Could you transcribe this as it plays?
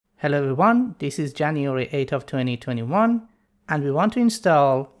Hello everyone, this is January 8th of 2021 and we want to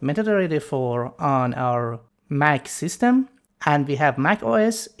install MetaTrader 4 on our Mac system and we have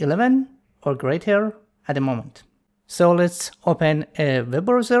macOS 11 or greater at the moment. So let's open a web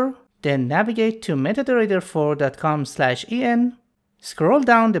browser, then navigate to metatrader4.com/en, scroll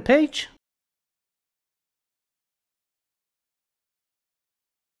down the page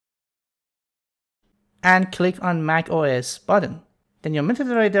and click on macOS button. Then your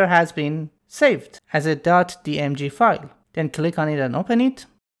MetaTrader has been saved as a .dmg file. Then click on it and open it.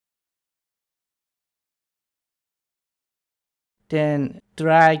 Then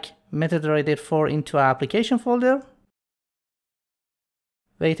drag MetaTrader 4 into our application folder.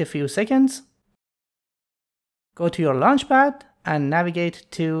 Wait a few seconds. Go to your Launchpad and navigate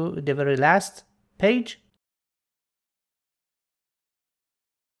to the very last page.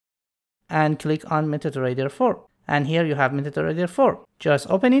 And click on MetaTrader 4. And here you have MetaTrader 4. Just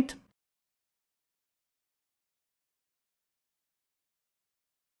open it.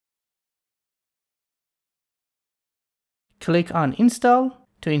 Click on Install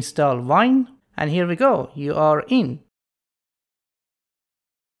to install Wine. And here we go. You are in.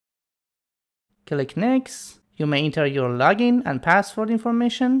 Click Next. You may enter your login and password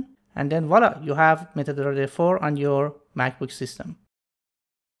information. And then voila, you have MetaTrader 4 on your MacBook system.